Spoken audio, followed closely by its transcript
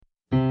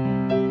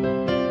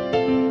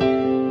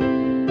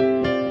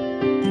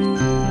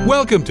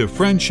Welcome to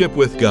Friendship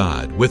with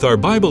God with our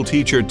Bible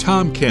teacher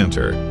Tom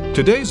Cantor.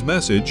 Today's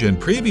message and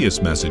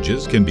previous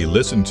messages can be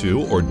listened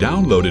to or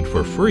downloaded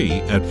for free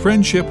at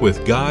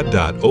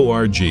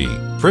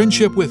friendshipwithgod.org.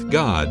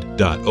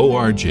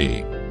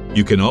 friendshipwithgod.org.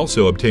 You can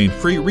also obtain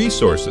free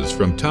resources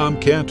from Tom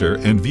Cantor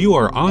and view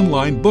our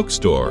online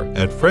bookstore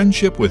at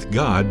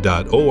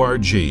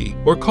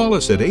friendshipwithgod.org or call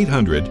us at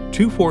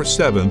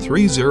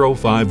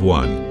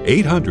 800-247-3051.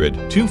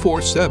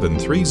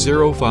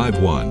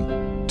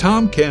 800-247-3051.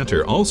 Tom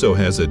Cantor also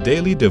has a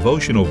daily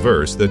devotional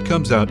verse that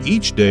comes out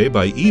each day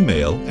by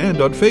email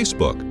and on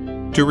Facebook.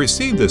 To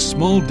receive this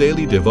small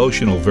daily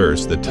devotional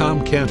verse that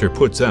Tom Cantor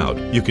puts out,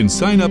 you can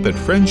sign up at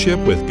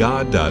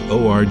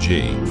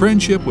friendshipwithgod.org,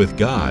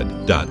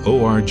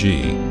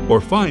 friendshipwithgod.org, or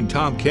find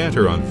Tom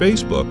Cantor on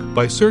Facebook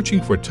by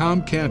searching for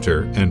Tom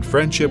Cantor and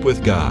Friendship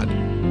with God.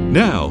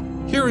 Now,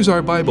 here is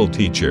our Bible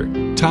teacher,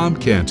 Tom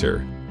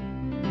Cantor.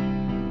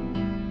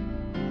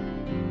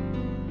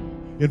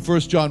 In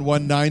 1 John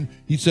 1:9,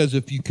 he says,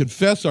 if you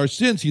confess our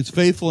sins, he's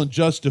faithful and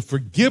just to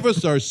forgive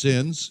us our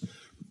sins,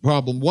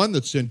 problem one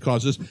that sin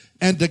causes,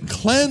 and to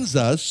cleanse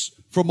us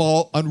from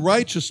all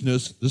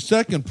unrighteousness, the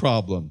second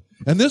problem.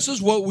 And this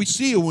is what we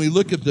see when we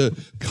look at the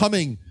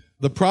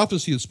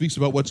prophecy that speaks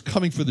about what's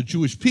coming for the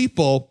Jewish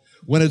people.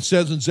 When it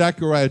says in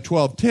Zechariah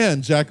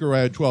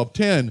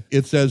 12:10,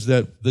 it says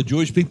that the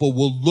Jewish people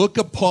will look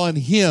upon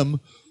him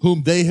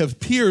whom they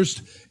have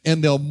pierced,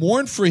 and they'll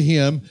mourn for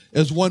him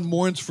as one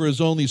mourns for his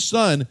only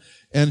son,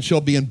 and shall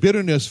be in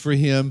bitterness for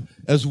him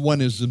as one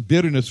is in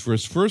bitterness for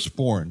his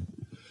firstborn.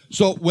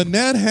 So when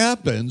that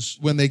happens,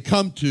 when they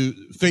come to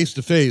face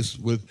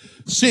with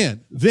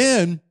sin,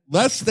 then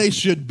lest they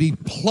should be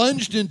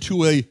plunged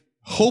into a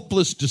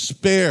hopeless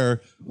despair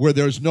where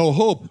there's no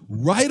hope,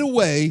 right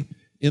away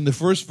in the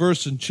first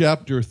verse in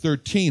chapter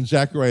 13,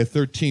 Zechariah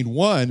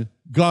 13:1,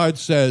 God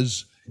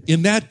says,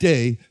 in that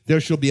day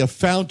there shall be a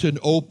fountain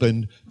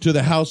opened to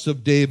the house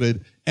of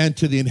David and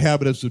to the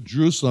inhabitants of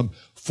Jerusalem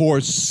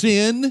for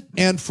sin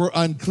and for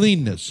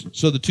uncleanness.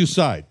 So the two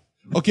side.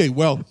 Okay,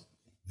 well,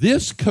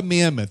 this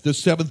commandment, this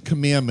seventh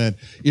commandment,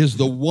 is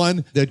the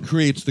one that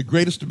creates the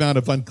greatest amount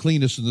of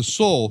uncleanness in the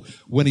soul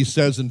when he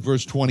says in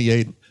verse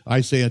 28, I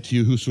say unto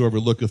you, whosoever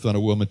looketh on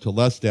a woman to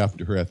lust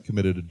after her hath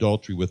committed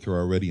adultery with her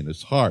already in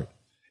his heart.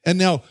 And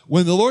now,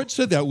 when the Lord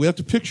said that, we have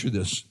to picture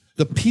this.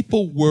 The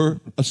people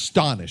were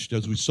astonished,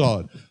 as we saw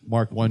in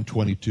Mark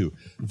 1:22.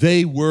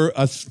 They were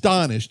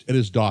astonished at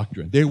his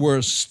doctrine. They were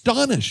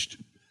astonished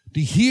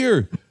to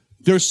hear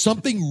there's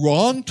something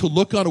wrong to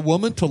look on a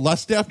woman, to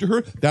lust after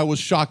her. That was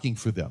shocking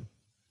for them.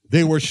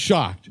 They were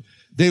shocked.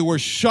 They were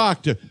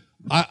shocked.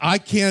 I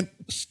can't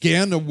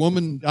scan a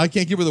woman. I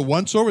can't give her the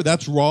once-over.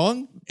 That's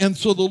wrong. And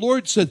so the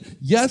Lord said,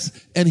 yes,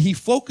 and he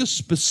focused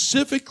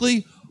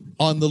specifically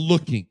on the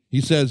looking. He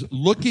says,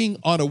 looking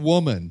on a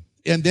woman.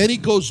 And then he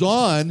goes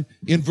on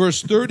in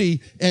verse 30,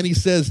 and he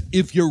says,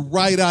 if your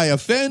right eye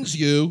offends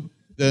you,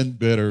 then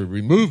better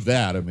remove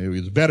that. I mean,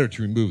 it's better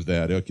to remove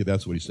that. Okay,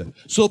 that's what he said.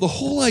 So the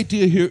whole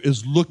idea here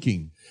is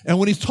looking. And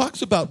when he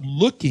talks about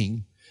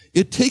looking,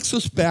 it takes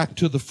us back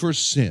to the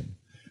first sin.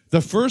 The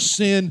first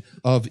sin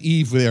of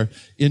Eve there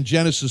in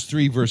Genesis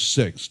 3, verse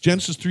 6.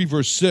 Genesis 3,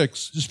 verse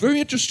 6. It's very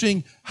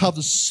interesting how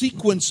the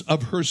sequence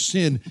of her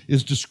sin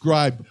is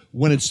described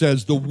when it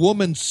says, the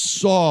woman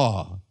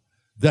saw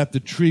that the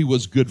tree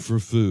was good for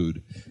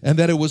food, and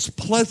that it was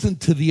pleasant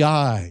to the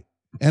eye,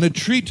 and a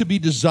tree to be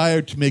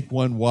desired to make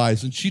one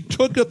wise. And she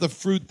took of the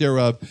fruit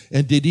thereof,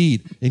 and did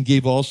eat, and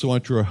gave also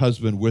unto her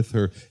husband with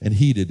her, and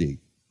he did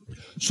eat.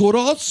 So it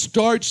all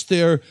starts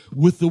there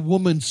with the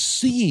woman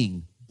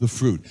seeing the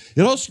fruit.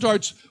 It all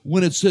starts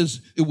when it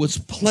says it was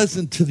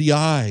pleasant to the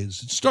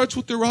eyes. It starts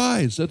with their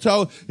eyes. That's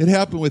how it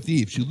happened with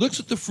Eve. She looks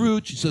at the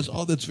fruit, she says,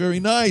 oh, that's very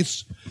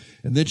nice.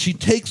 And then she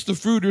takes the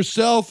fruit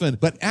herself.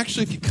 But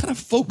actually, if you kind of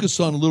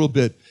focus on a little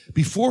bit,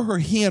 before her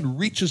hand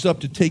reaches up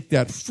to take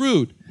that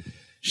fruit,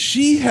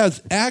 she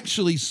has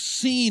actually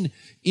seen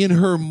in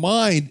her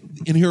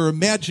mind, in her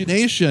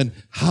imagination,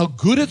 how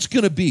good it's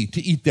going to be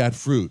to eat that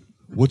fruit.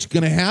 What's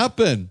going to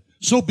happen?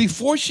 So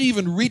before she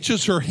even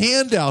reaches her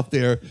hand out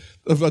there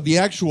of the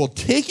actual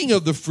taking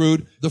of the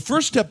fruit, the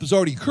first step has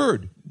already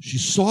occurred. She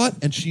saw it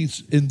and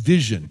she's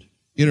envisioned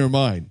in her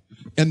mind.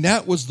 And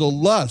that was the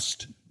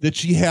lust that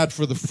she had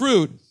for the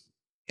fruit,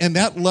 and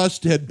that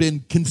lust had been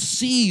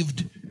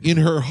conceived in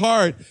her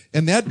heart,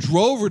 and that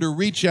drove her to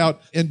reach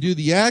out and do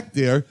the act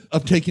there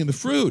of taking the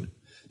fruit.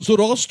 So it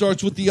all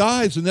starts with the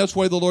eyes, and that's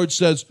why the Lord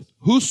says,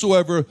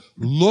 whosoever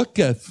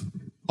looketh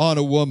on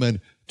a woman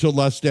to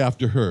lust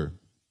after her.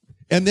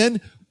 And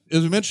then,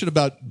 as I mentioned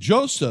about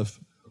Joseph,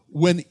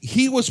 when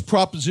he was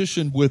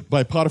propositioned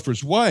by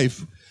Potiphar's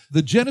wife,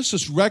 the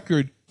Genesis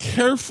record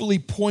carefully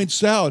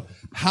points out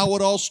how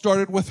it all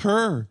started with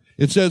her.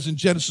 It says in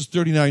Genesis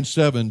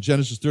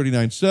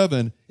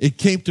 39:7, it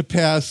came to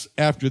pass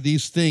after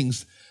these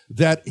things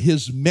that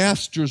his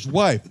master's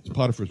wife,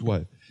 Potiphar's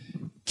wife,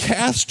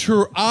 cast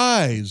her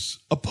eyes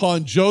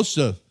upon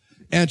Joseph,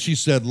 and she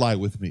said, lie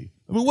with me.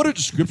 I mean, what a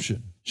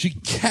description. She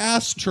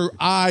cast her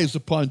eyes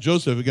upon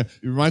Joseph. Again,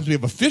 it reminds me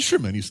of a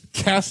fisherman. He's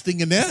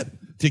casting a net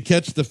to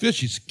catch the fish.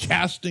 She's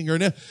casting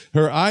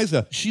her eyes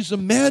up. She's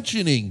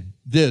imagining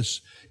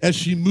this as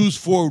she moves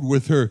forward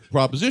with her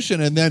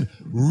proposition and then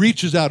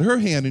reaches out her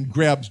hand and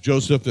grabs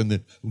Joseph and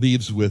then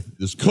leaves with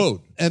his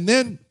coat. And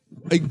then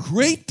a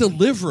great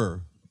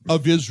deliverer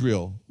of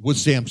Israel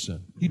was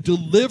Samson. He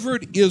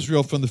delivered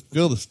Israel from the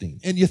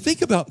Philistines. And you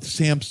think about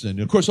Samson.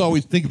 Of course, I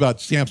always think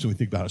about Samson. We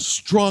think about how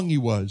strong he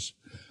was.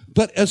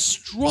 But as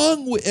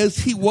strong as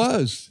he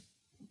was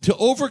to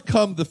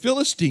overcome the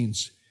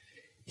Philistines,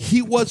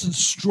 he wasn't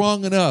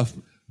strong enough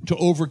to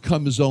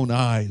overcome his own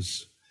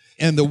eyes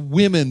and the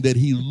women that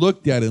he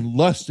looked at and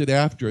lusted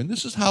after. And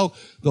this is how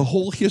the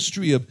whole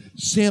history of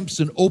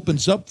Samson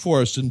opens up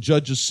for us in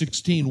Judges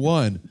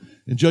 16:1.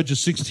 In Judges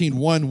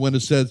 16:1, when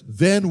it says,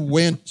 "Then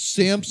went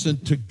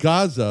Samson to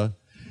Gaza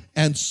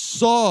and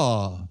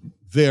saw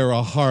there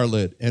a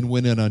harlot and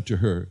went in unto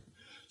her."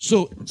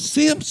 So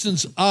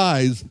Samson's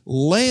eyes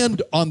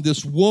land on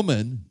this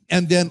woman,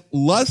 and then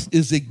lust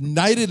is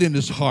ignited in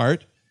his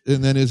heart,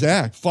 and then his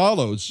act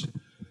follows.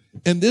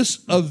 And this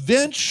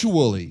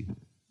eventually,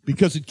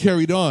 because it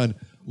carried on,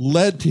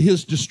 led to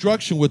his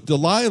destruction with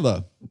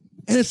Delilah.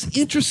 And it's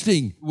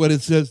interesting what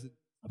it says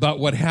about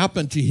what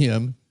happened to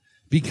him,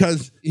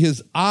 because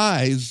his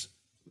eyes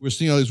were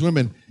seeing all these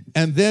women.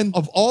 And then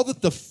of all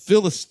that the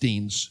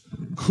Philistines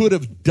could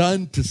have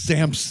done to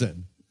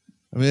Samson,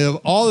 I mean, of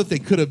all that they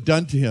could have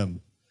done to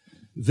him,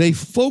 they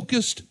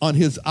focused on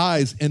his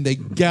eyes and they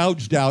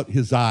gouged out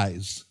his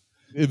eyes.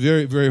 A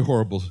very, very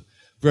horrible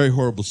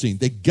scene.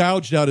 They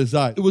gouged out his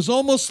eye. It was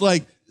almost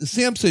like,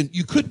 Samson,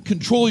 you couldn't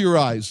control your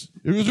eyes.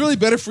 It was really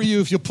better for you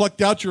if you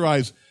plucked out your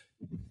eyes.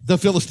 The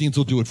Philistines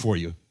will do it for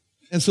you.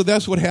 And so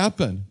that's what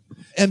happened.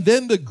 And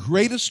then the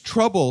greatest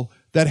trouble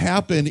that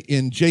happened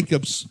in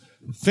Jacob's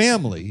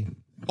family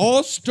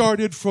all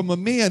started from a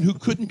man who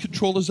couldn't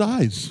control his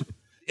eyes.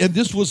 And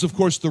this was, of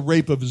course, the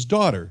rape of his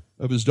daughter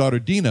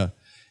Dinah.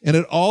 And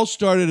it all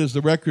started, as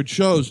the record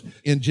shows,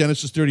 in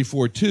Genesis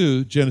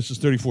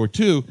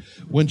 34:2,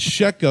 when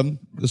Shechem,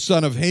 the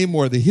son of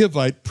Hamor, the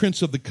Hivite,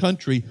 prince of the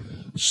country,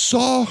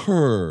 saw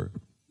her,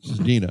 this is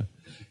Dinah,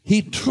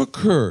 he took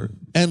her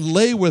and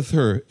lay with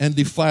her and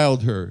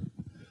defiled her.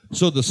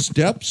 So the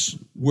steps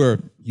were,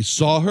 he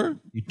saw her,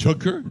 he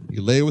took her, he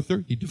lay with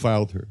her, he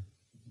defiled her.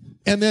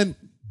 And then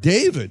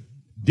David,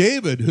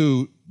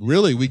 who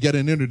really, we get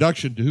an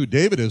introduction to who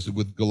David is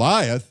with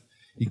Goliath.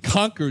 He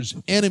conquers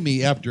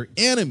enemy after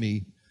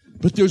enemy,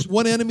 but there's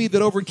one enemy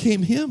that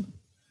overcame him.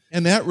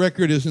 And that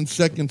record is in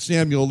 2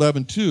 Samuel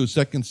 11:2.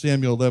 2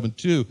 Samuel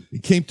 11:2.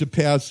 It came to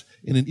pass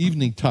in an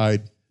evening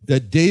tide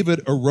that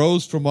David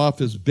arose from off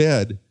his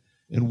bed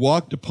and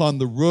walked upon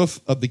the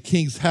roof of the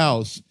king's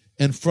house.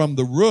 And from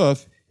the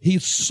roof, he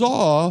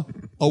saw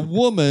a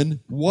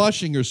woman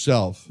washing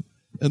herself.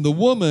 And the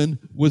woman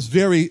was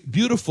very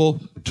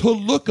beautiful to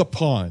look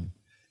upon.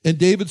 And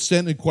David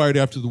sent and inquired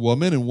after the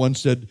woman, and one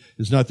said,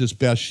 "Is not this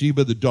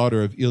Bathsheba, the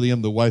daughter of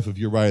Eliam, the wife of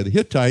Uriah the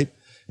Hittite?"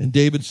 And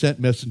David sent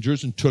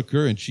messengers and took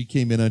her, and she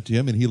came in unto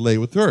him, and he lay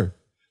with her.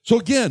 So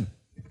again,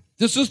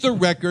 this is the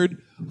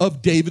record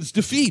of David's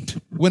defeat.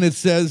 When it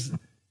says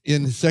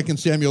in 2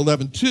 Samuel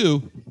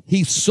 11:2,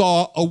 he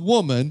saw a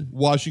woman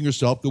washing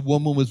herself. The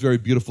woman was very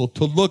beautiful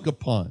to look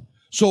upon.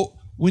 So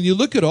when you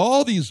look at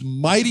all these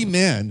mighty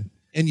men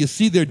and you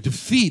see their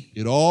defeat,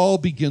 it all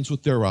begins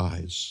with their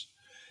eyes.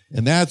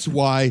 And that's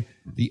why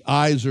the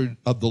eyes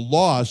of the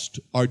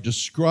lost are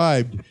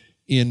described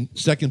in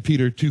 2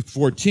 Peter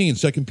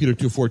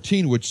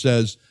 2:14, which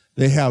says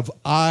they have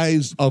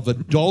eyes of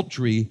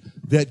adultery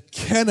that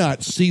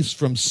cannot cease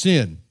from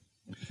sin.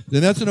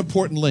 Then that's an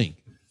important link.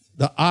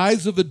 The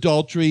eyes of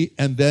adultery,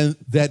 and then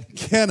that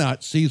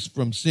cannot cease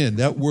from sin.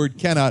 That word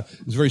cannot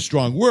is a very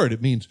strong word.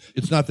 It means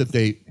it's not that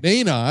they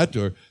may not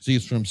or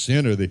cease from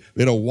sin, or they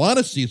don't want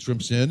to cease from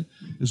sin.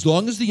 As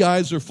long as the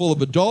eyes are full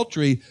of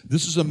adultery,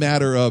 this is a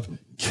matter of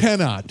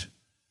cannot,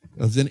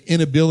 as an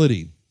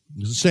inability.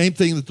 It's the same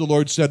thing that the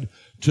Lord said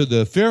to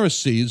the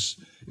Pharisees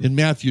in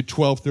Matthew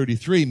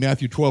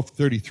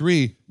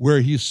 12:33,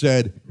 where he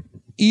said,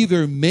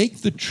 either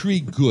make the tree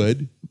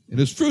good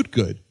and its fruit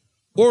good,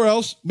 or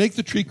else make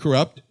the tree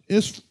corrupt and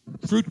its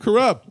fruit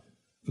corrupt.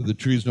 For the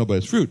tree is known by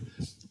its fruit.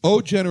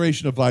 O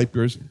generation of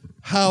vipers,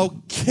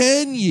 how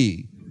can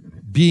ye,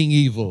 being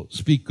evil,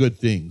 speak good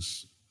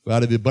things? For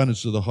out of the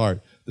abundance of the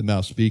heart, the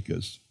mouth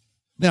speaketh.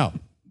 Now,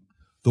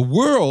 the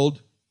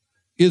world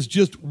is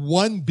just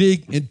one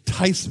big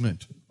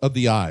enticement of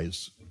the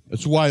eyes.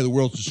 That's why the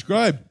world's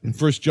described in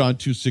 1 John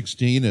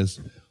 2:16 as,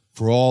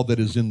 for all that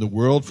is in the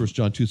world, 1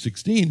 John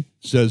 2:16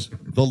 says,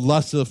 the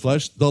lust of the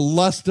flesh, the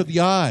lust of the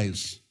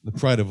eyes, the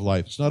pride of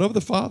life. It's not of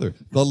the Father.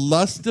 The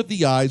lust of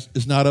the eyes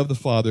is not of the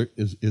Father,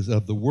 is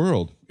of the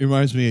world. It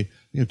reminds me, I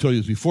think I told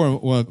you this before,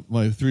 when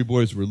my three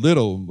boys were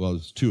little, well,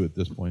 it's two at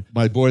this point.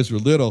 My boys were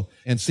little,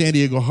 and San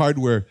Diego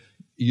Hardware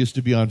used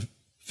to be on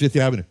Fifth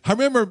Avenue.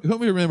 Who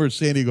remember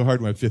San Diego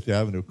Hardware on Fifth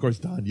Avenue? Of course,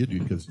 Don, you do,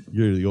 because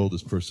you're the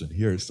oldest person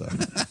here, so.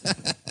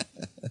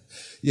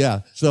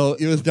 Yeah, so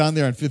it was down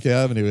there on Fifth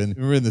Avenue, and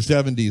remember in the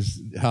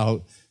 70s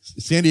how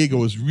San Diego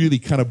was really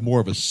kind of more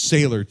of a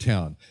sailor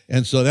town.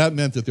 And so that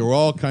meant that there were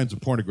all kinds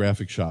of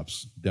pornographic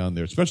shops down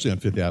there, especially on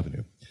Fifth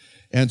Avenue.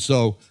 And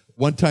so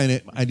one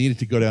time I needed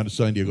to go down to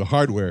San Diego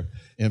Hardware,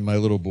 and my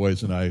little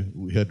boys and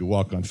we had to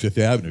walk on Fifth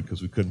Avenue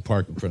because we couldn't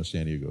park in front of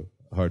San Diego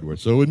Hardware.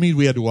 So it would mean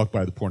we had to walk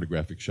by the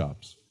pornographic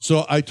shops.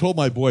 So I told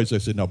my boys, I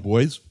said, now,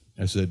 boys,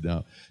 I said,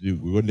 now, we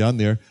went down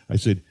there. I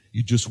said,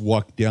 you just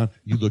walk down.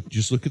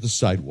 Just look at the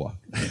sidewalk.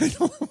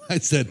 I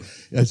said,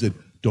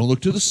 don't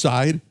look to the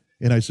side.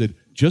 And I said,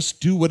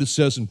 just do what it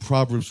says in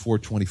Proverbs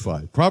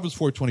 4:25. Proverbs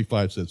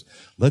 4:25 says,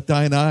 let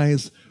thine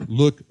eyes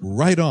look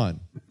right on.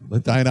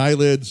 Let thine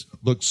eyelids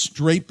look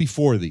straight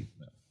before thee.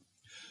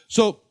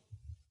 So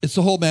it's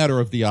the whole matter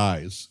of the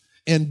eyes.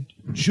 And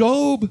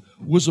Job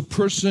was a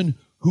person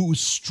who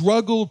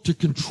struggled to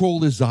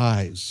control his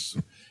eyes.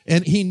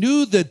 And he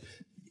knew that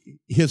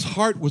his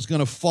heart was going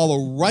to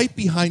follow right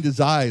behind his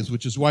eyes,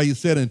 which is why he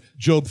said in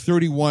Job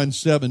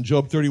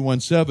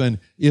 31:7,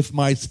 if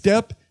my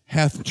step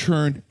hath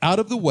turned out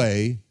of the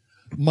way,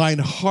 mine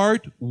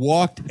heart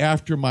walked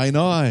after mine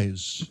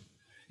eyes,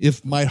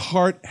 if my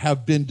heart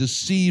have been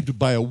deceived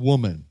by a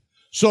woman.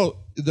 So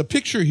the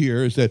picture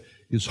here is that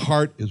his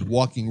heart is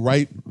walking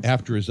right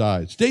after his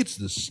eyes. States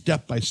this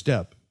step by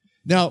step.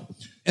 Now,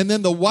 and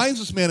then the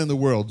wisest man in the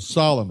world,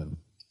 Solomon,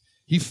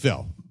 he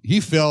fell. He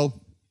fell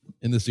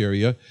in this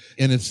area.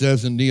 And it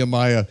says in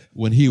Nehemiah,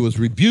 when he was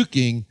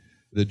rebuking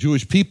the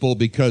Jewish people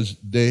because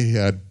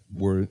they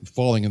were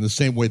falling in the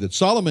same way that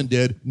Solomon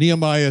did,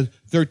 Nehemiah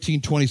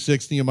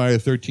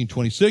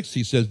 13:26,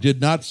 he says, did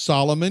not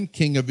Solomon,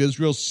 king of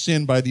Israel,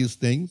 sin by these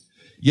things?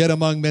 Yet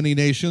among many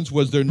nations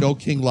was there no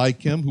king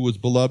like him, who was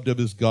beloved of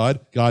his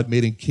God. God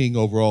made him king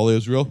over all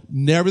Israel.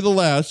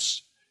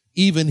 Nevertheless,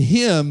 even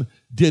him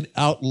did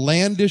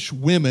outlandish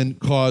women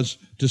cause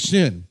to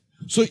sin.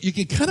 So you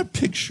can kind of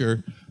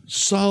picture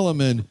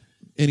Solomon,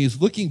 and he's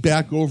looking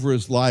back over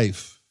his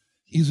life.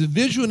 He's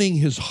envisioning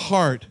his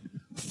heart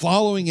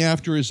following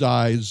after his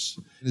eyes,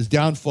 his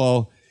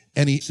downfall,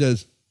 and he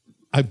says,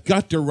 I've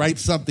got to write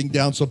something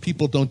down so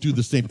people don't do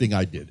the same thing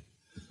I did.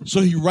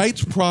 So he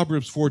writes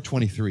Proverbs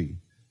 4:23.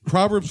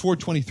 Proverbs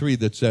 4:23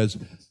 that says,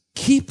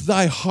 keep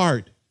thy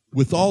heart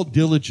with all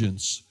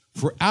diligence,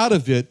 for out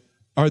of it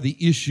are the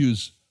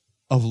issues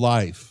of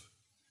life.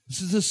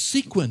 This is a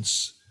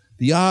sequence.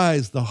 The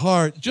eyes, the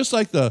heart, just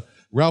like the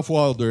Ralph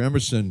Waldo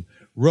Emerson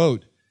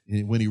wrote,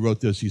 when he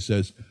wrote this, he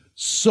says,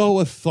 sow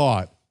a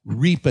thought,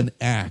 reap an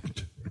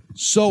act.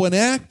 Sow an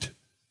act,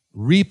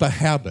 reap a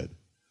habit.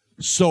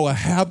 Sow a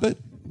habit,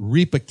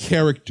 reap a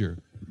character.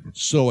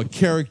 Sow a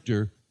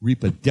character,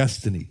 reap a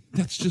destiny.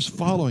 That's just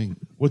following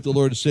what the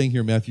Lord is saying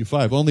here in Matthew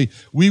 5. Only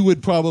we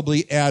would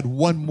probably add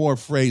one more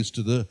phrase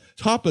to the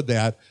top of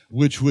that,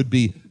 which would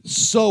be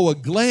sow a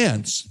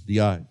glance,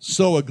 the eye.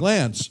 Sow a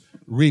glance,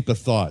 reap a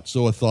thought.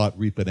 Sow a thought,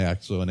 reap an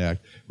act. Sow an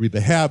act, reap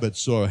a habit.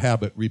 Sow a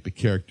habit, reap a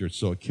character.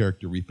 Sow a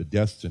character, reap a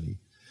destiny.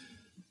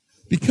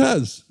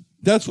 Because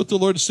that's what the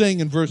Lord is saying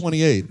in verse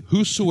 28.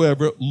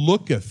 Whosoever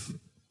looketh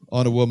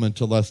on a woman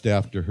to lust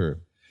after her.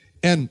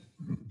 And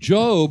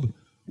Job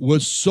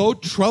was so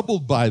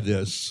troubled by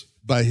this,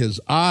 by his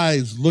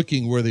eyes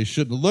looking where they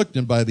shouldn't have looked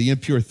and by the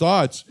impure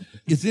thoughts.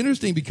 It's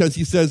interesting because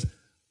he says,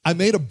 I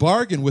made a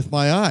bargain with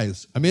my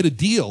eyes. I made a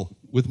deal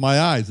with my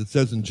eyes. It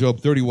says in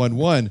Job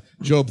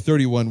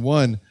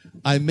 31:1,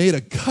 I made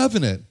a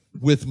covenant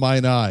with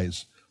mine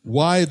eyes.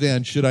 Why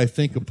then should I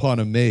think upon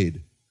a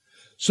maid?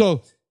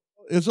 So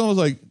it's almost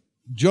like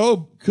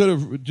Job could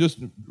have just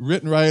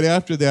written right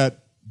after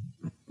that,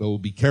 oh,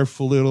 be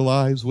careful, little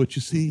eyes, what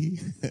you see.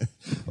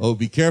 Oh,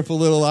 be careful,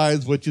 little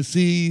eyes, what you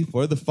see.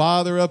 For the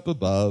Father up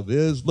above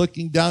is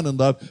looking down in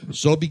love.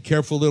 So be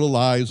careful, little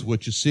eyes,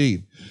 what you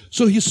see.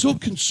 So he's so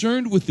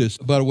concerned with this,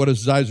 about what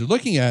his eyes are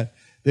looking at,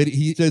 that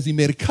he says he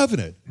made a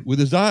covenant with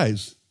his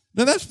eyes.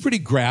 Now, that's pretty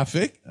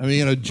graphic. I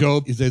mean,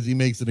 Job, he says he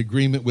makes an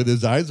agreement with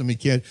his eyes. I mean,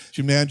 can't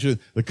you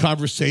imagine the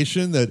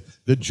conversation that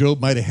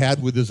Job might have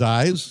had with his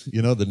eyes?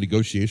 You know, the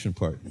negotiation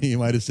part. He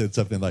might have said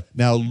something like,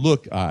 now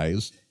look,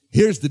 eyes,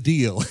 here's the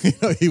deal.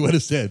 He would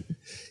have said,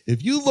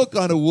 if you look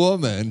on a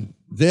woman,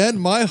 then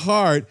my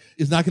heart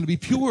is not going to be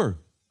pure.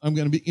 I'm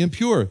going to be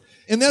impure.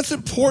 And that's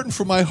important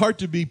for my heart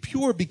to be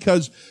pure,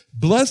 because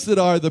blessed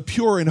are the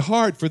pure in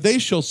heart, for they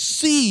shall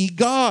see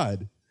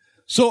God.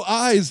 So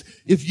eyes,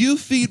 if you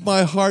feed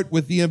my heart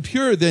with the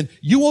impure, then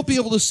you won't be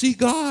able to see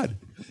God.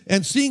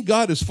 And seeing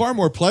God is far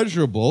more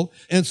pleasurable.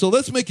 And so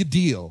let's make a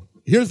deal.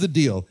 Here's the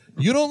deal.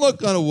 You don't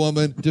look on a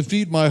woman to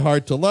feed my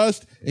heart to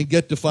lust and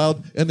get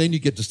defiled, and then you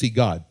get to see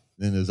God.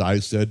 And his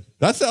eyes said,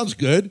 that sounds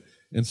good.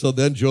 And so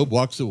then Job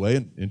walks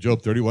away in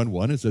Job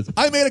 31:1 and says,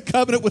 I made a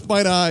covenant with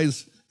mine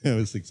eyes. It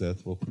was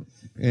successful.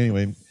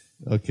 Anyway,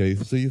 okay,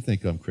 so you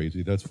think I'm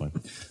crazy. That's fine.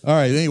 All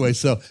right, anyway,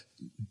 so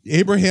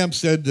Abraham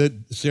said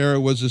that Sarah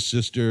was his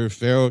sister.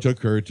 Pharaoh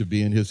took her to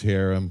be in his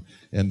harem,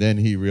 and then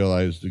he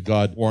realized that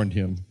God warned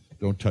him,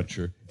 don't touch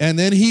her. And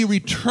then he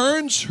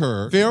returns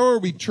her. Pharaoh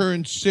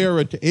returns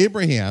Sarah to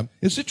Abraham.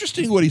 It's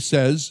interesting what he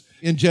says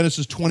in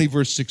Genesis 20,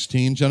 verse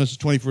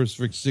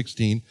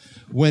 16,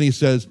 when he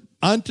says,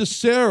 unto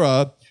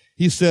Sarah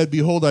he said,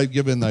 behold, I've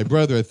given thy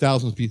brother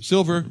 1,000 pieces of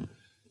silver.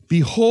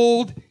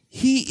 Behold,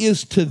 he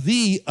is to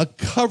thee a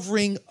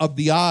covering of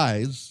the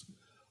eyes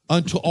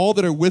unto all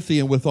that are with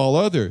thee and with all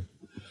other.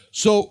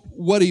 So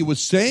what he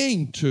was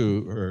saying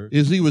to her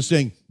is he was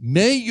saying,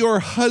 may your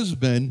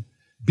husband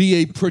be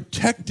a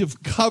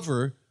protective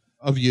cover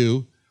of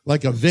you,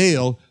 like a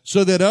veil,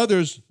 so that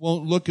others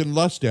won't look and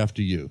lust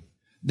after you.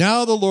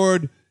 Now the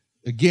Lord,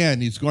 again,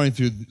 he's going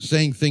through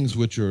saying things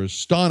which are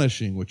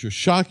astonishing, which are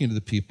shocking to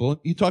the people.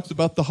 He talks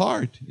about the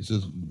heart. He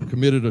says,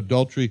 committed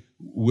adultery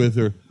with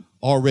her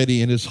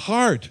already in his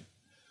heart.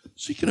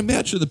 So you can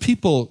imagine the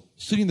people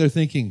sitting there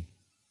thinking,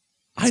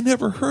 I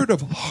never heard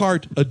of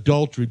heart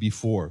adultery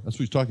before. That's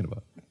what he's talking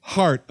about.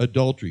 Heart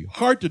adultery.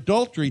 Heart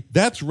adultery,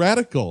 that's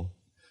radical.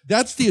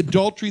 That's the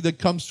adultery that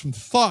comes from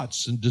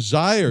thoughts and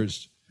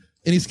desires.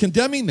 And he's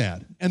condemning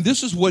that. And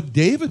this is what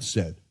David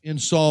said in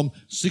Psalm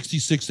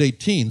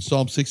 66:18.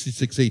 Psalm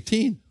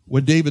 66:18,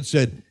 when David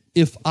said,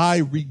 if I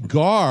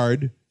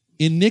regard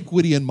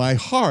iniquity in my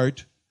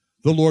heart,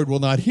 the Lord will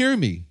not hear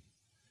me.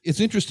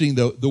 It's interesting,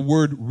 though, the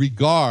word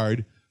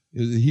regard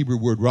is the Hebrew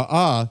word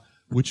ra'ah,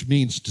 which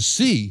means to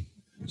see.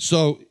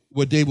 So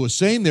what David was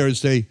saying there is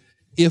say,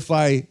 if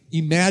I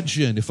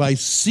imagine, if I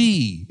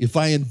see, if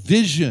I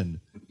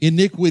envision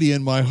iniquity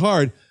in my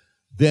heart,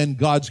 then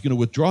God's going to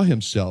withdraw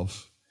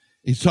himself.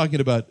 He's talking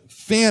about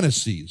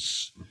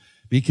fantasies,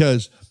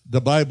 because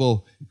the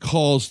Bible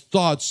calls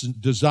thoughts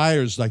and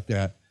desires like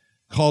that,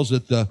 calls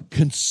it the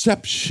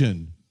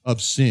conception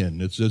of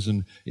sin. It says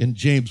in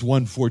James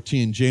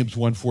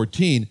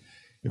 1:14,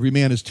 every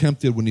man is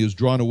tempted when he is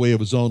drawn away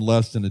of his own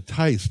lust and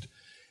enticed.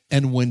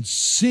 And when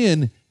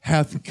sin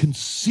hath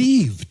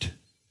conceived,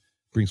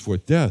 brings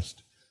forth death.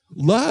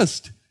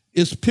 Lust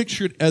is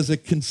pictured as a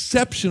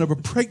conception of a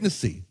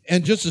pregnancy.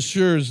 And just as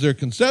sure as their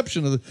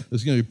conception,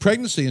 there's going to be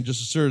pregnancy, and just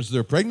as sure as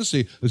their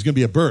pregnancy, there's going to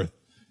be a birth.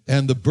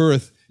 And the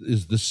birth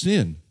is the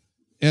sin.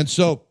 And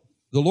so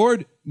the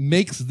Lord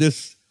makes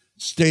this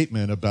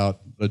statement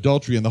about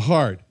adultery in the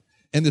heart.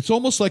 And it's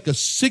almost like a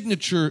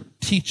signature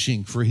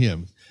teaching for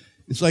him.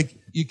 It's like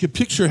you could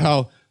picture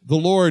how the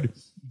Lord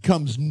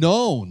becomes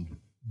known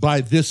by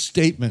this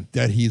statement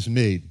that he's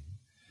made.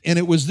 And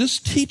it was this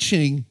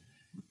teaching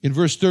in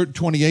verse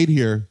 28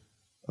 here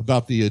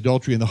about the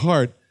adultery in the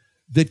heart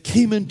that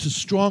came into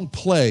strong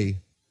play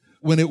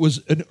when it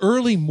was an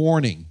early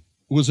morning.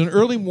 It was an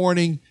early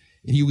morning,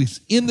 and he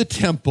was in the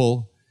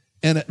temple,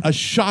 and a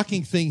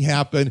shocking thing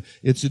happened.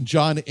 It's in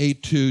John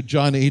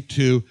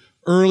 8:2.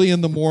 Early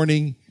in the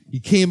morning, he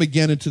came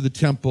again into the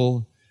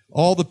temple.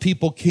 All the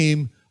people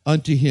came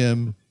unto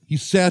him. He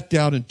sat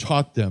down and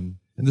taught them.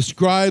 And the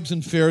scribes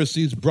and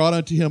Pharisees brought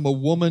unto him a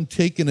woman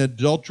taken in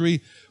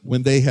adultery.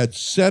 When they had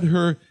set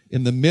her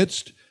in the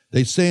midst,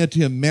 they say unto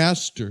him,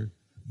 Master,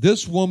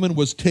 this woman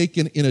was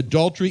taken in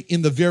adultery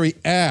in the very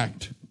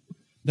act.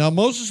 Now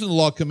Moses in the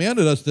law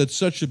commanded us that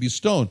such should be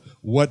stoned.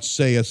 What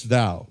sayest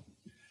thou?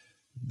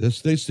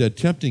 This they said,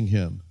 tempting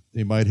him.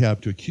 They might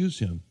have to accuse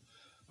him.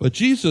 But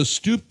Jesus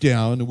stooped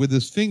down and with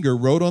his finger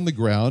wrote on the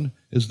ground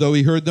as though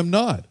he heard them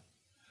not.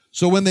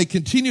 So when they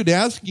continued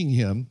asking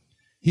him,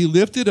 he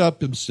lifted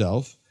up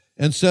himself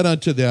and said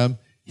unto them,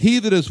 He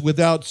that is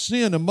without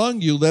sin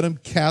among you, let him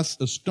cast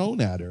a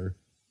stone at her.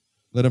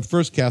 Let him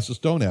first cast a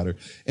stone at her.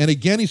 And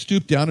again he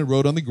stooped down and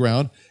wrote on the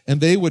ground, and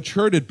they which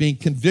heard it, being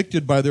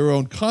convicted by their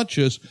own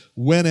conscience,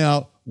 went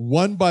out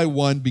one by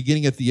one,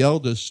 beginning at the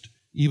eldest,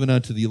 even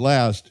unto the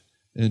last,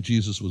 and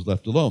Jesus was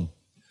left alone.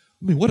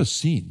 I mean, what a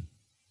scene.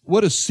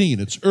 What a scene.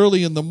 It's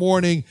early in the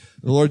morning.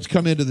 The Lord's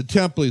come into the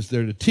temple. He's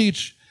there to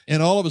teach.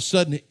 And all of a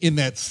sudden, in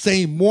that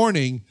same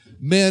morning,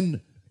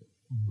 men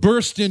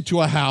burst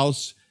into a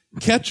house,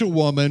 catch a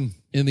woman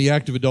in the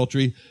act of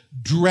adultery,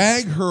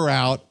 drag her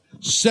out,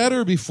 set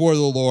her before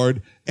the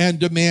Lord, and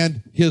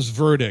demand his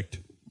verdict.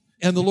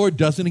 And the Lord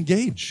doesn't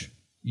engage.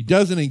 He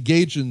doesn't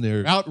engage in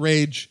their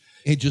outrage.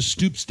 He just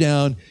stoops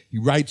down, he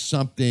writes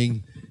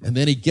something, and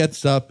then he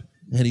gets up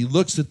and he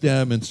looks at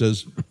them and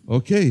says,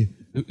 okay,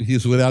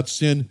 he's without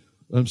sin,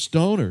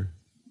 stone her.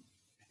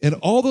 And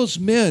all those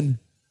men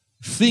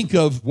think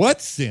of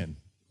what sin?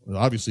 Well,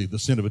 obviously the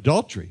sin of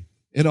adultery.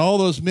 And all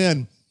those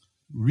men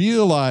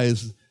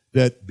realize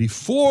that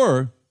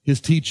before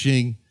his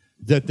teaching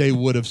that they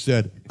would have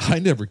said, I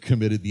never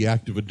committed the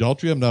act of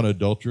adultery. I'm not an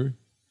adulterer.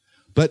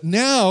 But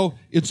now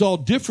it's all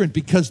different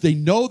because they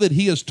know that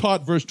he has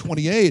taught, verse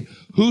 28,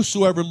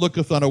 whosoever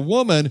looketh on a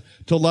woman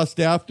to lust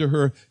after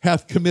her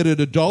hath committed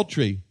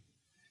adultery.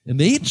 And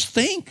they each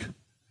think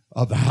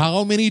of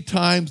how many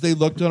times they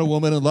looked on a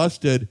woman and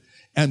lusted.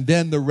 And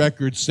then the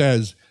record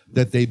says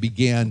that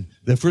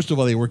that first of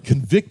all, they were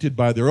convicted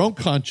by their own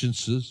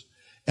consciences,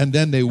 and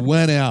then they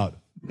went out.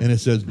 And it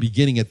says,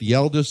 beginning at the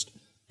eldest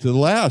to the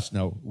last.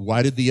 Now,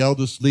 why did the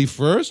eldest leave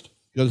first?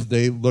 Because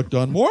they looked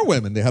on more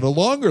women. They had a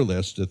longer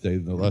list that they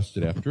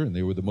lusted after, and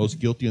they were the most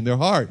guilty in their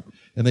heart.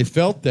 And they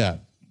felt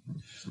that.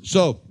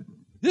 So,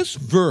 this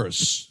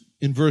verse,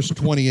 in verse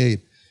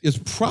 28, is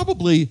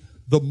probably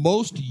the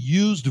most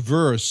used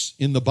verse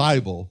in the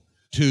Bible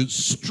to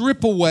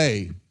strip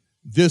away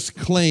this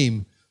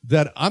claim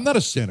that I'm not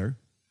a sinner,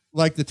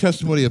 like the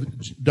testimony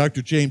of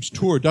Dr. James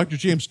Tour. Dr.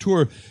 James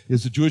Tour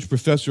is a Jewish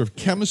professor of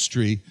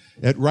chemistry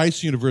at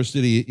Rice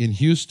University in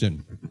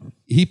Houston.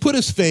 He put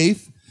his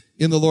faith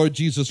in the Lord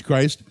Jesus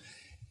Christ,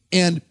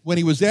 and when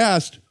he was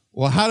asked,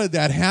 well, how did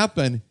that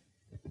happen?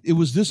 It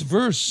was this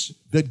verse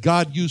that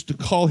God used to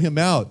call him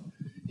out.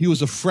 He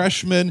was a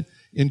freshman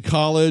in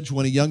college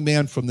when a young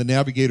man from the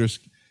Navigators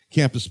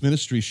campus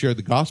ministry shared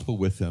the gospel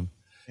with him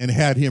and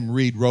had him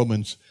read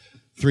Romans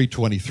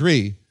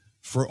 3:23,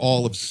 for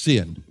all have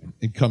sinned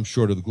and come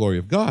short of the glory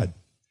of God.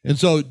 And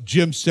so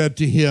Jim said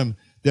to him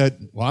that,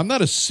 well, I'm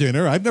not a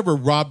sinner. I've never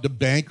robbed a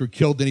bank or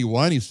killed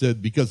anyone. He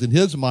said, because in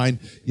his mind,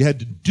 you had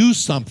to do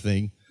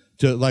something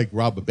to like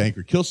rob a bank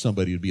or kill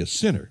somebody to be a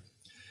sinner.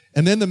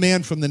 And then the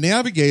man from the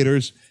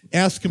Navigators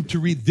asked him to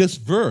read this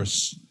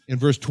verse in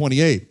verse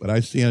 28. But I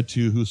say unto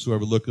you,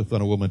 whosoever looketh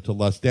on a woman to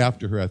lust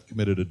after her hath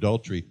committed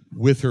adultery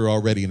with her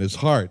already in his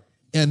heart.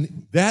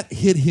 And that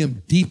hit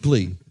him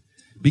deeply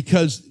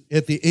because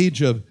at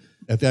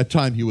that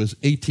time he was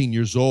 18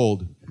 years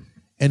old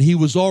and he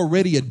was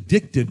already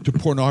addicted to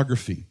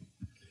pornography.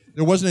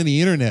 There wasn't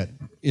any internet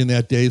in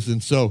that days,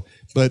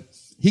 but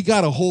he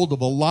got a hold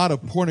of a lot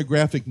of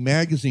pornographic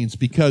magazines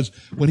because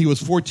when he was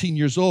 14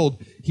 years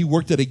old, he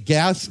worked at a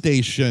gas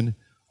station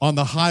on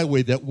the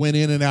highway that went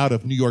in and out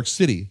of New York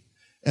City.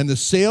 And the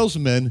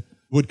salesmen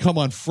would come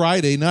on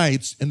Friday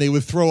nights and they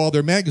would throw all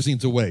their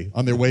magazines away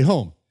on their way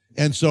home.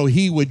 And so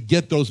he would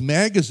get those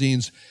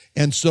magazines.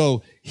 And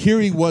so here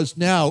he was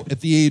now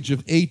at the age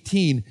of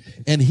 18,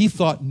 and he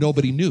thought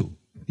nobody knew.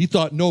 He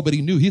thought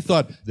nobody knew. He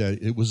thought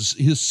that it was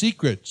his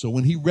secret. So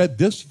when he read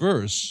this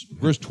verse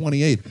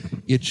 28,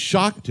 it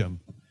shocked him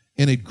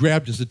and it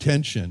grabbed his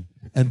attention.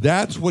 And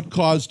that's what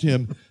caused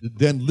him to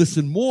then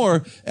listen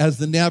more as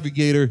the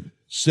Navigator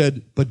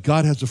said, but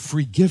God has a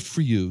free gift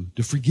for you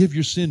to forgive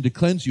your sin, to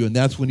cleanse you. And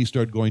that's when he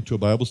started going to a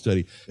Bible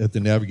study at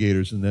the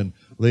Navigators. And then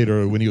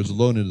later, when he was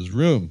alone in his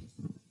room,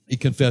 he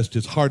confessed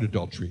his heart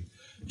adultery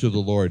to the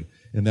Lord.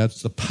 And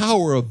that's the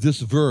power of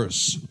this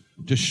verse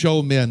to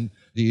show men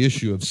the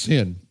issue of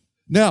sin.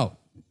 Now,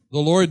 the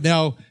Lord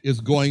now is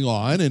going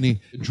on, and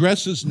he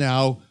addresses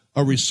now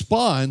a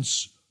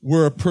response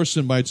where a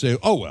person might say,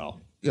 oh, well,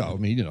 a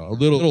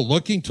little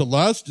looking to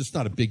lust, it's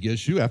not a big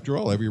issue. After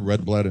all, every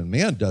red-blooded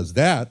man does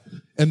that.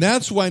 And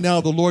that's why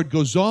now the Lord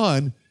goes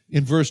on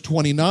in verse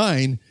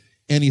 29,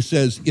 and he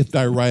says, if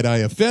thy right eye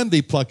offend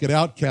thee, pluck it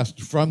out, cast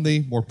it from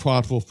thee. More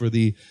profitable for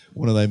thee,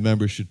 one of thy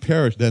members should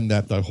perish, than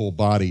that thy whole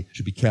body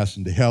should be cast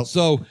into hell.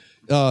 So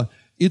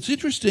it's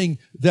interesting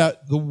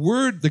that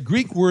the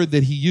Greek word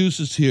that he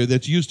uses here,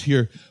 that's used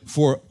here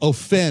for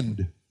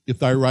offend, if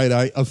thy right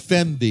eye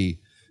offend thee,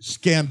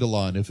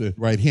 scandalon, if the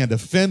right hand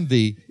offend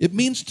thee, it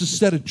means to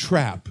set a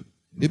trap.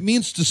 It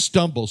means to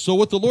stumble. So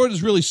what the Lord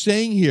is really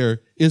saying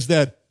here is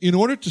that in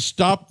order to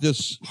stop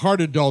this heart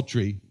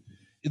adultery,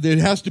 there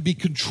has to be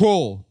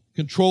control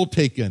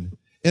taken.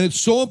 And it's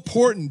so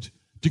important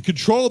to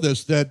control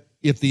this that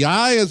if the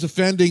eye is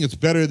offending, it's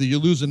better that you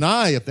lose an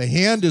eye. If the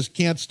hand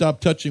can't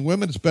stop touching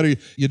women, it's better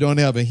you don't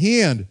have a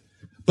hand.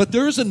 But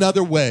there is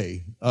another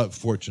way,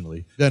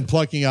 fortunately, than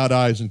plucking out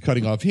eyes and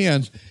cutting off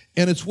hands.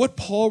 And it's what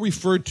Paul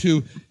referred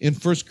to in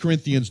 1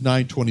 Corinthians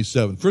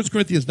 9:27. 1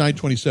 Corinthians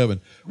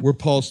 9:27, where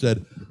Paul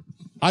said,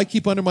 I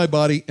keep under my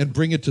body and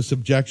bring it to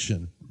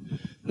subjection.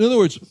 In other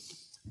words,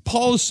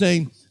 Paul is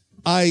saying,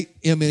 I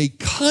am in a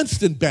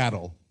constant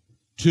battle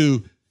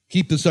to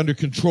keep this under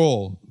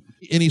control.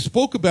 And he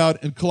spoke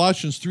about in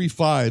Colossians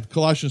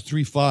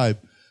 3:5,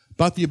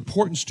 about the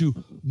importance to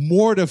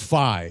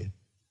mortify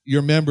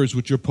your members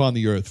which are upon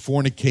the earth,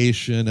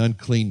 fornication,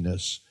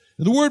 uncleanness.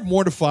 And the word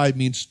mortify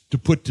means to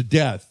put to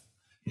death.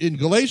 In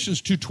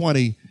Galatians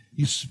 2:20,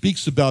 he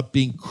speaks about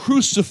being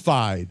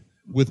crucified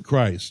with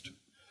Christ.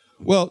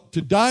 Well,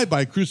 to die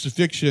by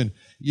crucifixion,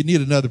 you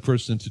need another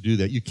person to do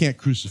that. You can't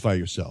crucify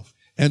yourself.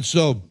 And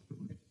so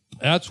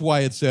that's why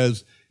it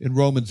says in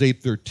Romans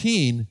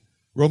 8:13,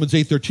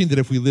 that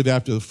if we live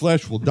after the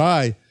flesh, we'll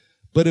die.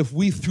 But if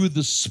we through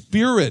the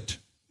Spirit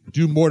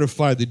do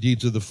mortify the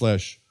deeds of the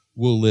flesh,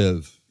 we'll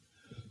live.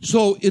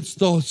 So it's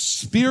the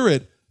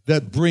Spirit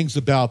that brings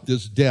about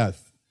this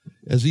death.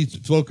 As he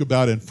spoke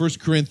about in 1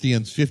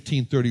 Corinthians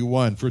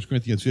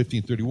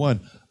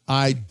 15:31,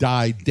 I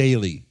die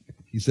daily.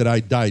 He said, I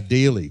die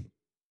daily.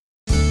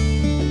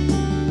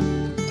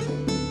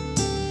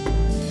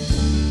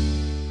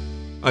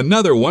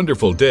 Another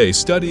wonderful day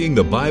studying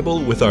the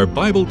Bible with our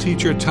Bible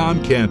teacher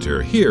Tom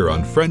Cantor here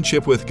on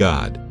Friendship with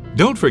God.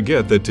 Don't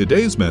forget that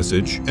today's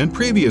message and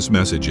previous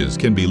messages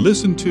can be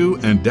listened to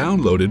and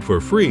downloaded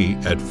for free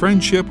at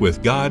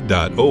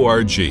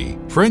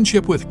friendshipwithgod.org.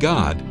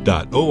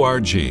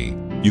 friendshipwithgod.org.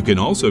 You can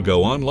also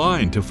go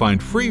online to find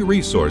free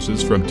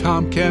resources from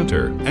Tom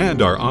Cantor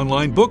and our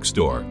online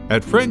bookstore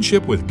at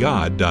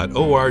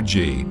friendshipwithgod.org.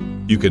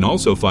 You can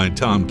also find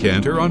Tom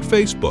Cantor on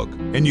Facebook,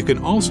 and you can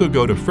also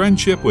go to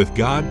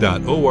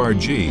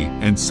friendshipwithgod.org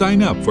and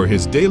sign up for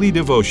his daily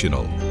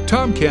devotional.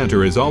 Tom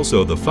Cantor is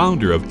also the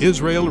founder of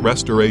Israel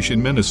Restoration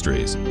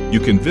Ministries. You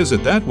can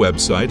visit that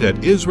website at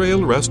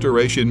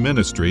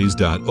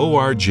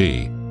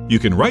israelrestorationministries.org. You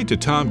can write to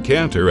Tom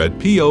Cantor at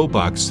P.O.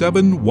 Box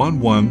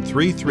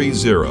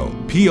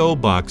 711330, P.O.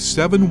 Box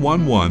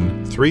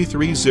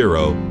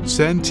 711330,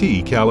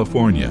 Santee,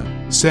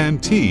 California.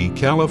 Santee,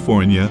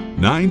 California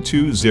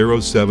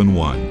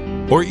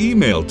 92071. Or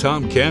email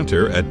Tom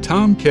Cantor at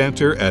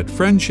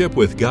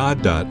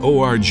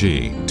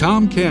tomcantor@friendshipwithgod.org.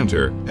 Tom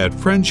Cantor at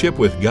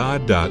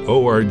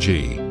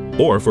friendshipwithgod.org.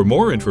 Or for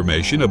more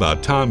information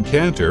about Tom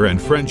Cantor and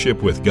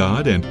Friendship with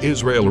God and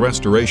Israel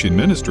Restoration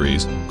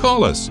Ministries,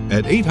 call us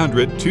at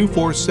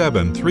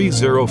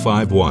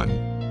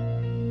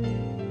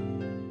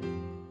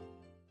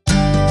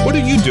 800-247-3051. What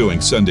are you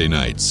doing Sunday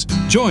nights?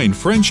 Join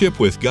Friendship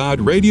with God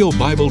radio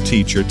Bible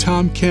teacher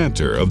Tom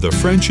Cantor of the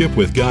Friendship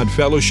with God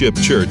Fellowship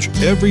Church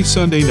every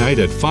Sunday night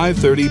at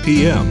 5:30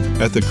 p.m.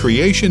 at the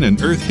Creation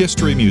and Earth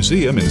History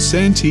Museum in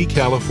Santee,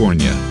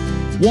 California.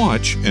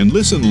 Watch and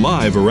listen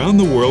live around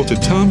the world to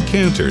Tom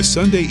Cantor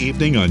Sunday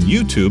evening on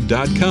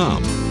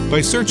YouTube.com by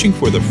searching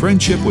for the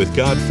Friendship with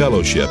God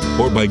Fellowship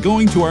or by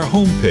going to our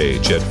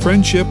homepage at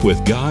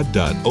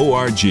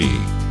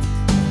friendshipwithgod.org.